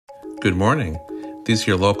Good morning. These are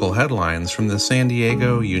your local headlines from the San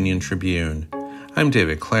Diego Union-Tribune. I'm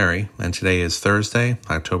David Clary, and today is Thursday,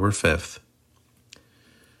 October 5th.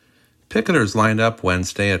 Picketers lined up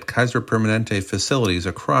Wednesday at Kaiser Permanente facilities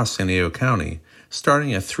across San Diego County,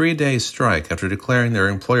 starting a 3-day strike after declaring their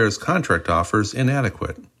employer's contract offers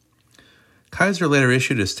inadequate. Kaiser later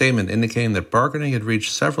issued a statement indicating that bargaining had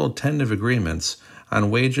reached several tentative agreements on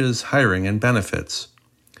wages, hiring, and benefits.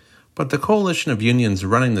 But the coalition of unions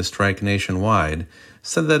running the strike nationwide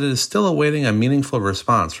said that it is still awaiting a meaningful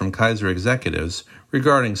response from Kaiser executives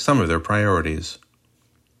regarding some of their priorities.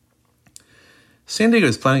 San Diego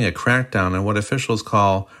is planning a crackdown on what officials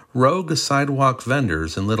call rogue sidewalk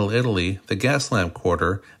vendors in Little Italy, the Gaslamp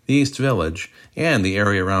Quarter, the East Village, and the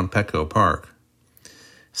area around Petco Park.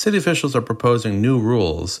 City officials are proposing new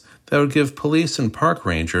rules that would give police and park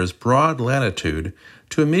rangers broad latitude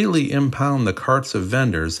to immediately impound the carts of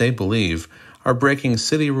vendors they believe are breaking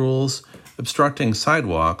city rules, obstructing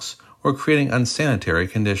sidewalks, or creating unsanitary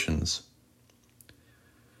conditions.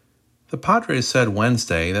 The Padres said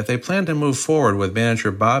Wednesday that they plan to move forward with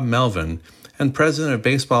manager Bob Melvin and president of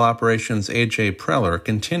baseball operations A.J. Preller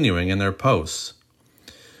continuing in their posts.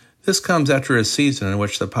 This comes after a season in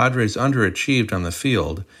which the Padres underachieved on the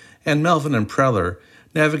field, and Melvin and Preller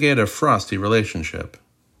navigate a frosty relationship.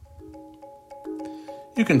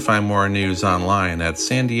 You can find more news online at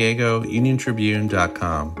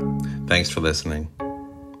SanDiegoUnionTribune.com. Thanks for listening.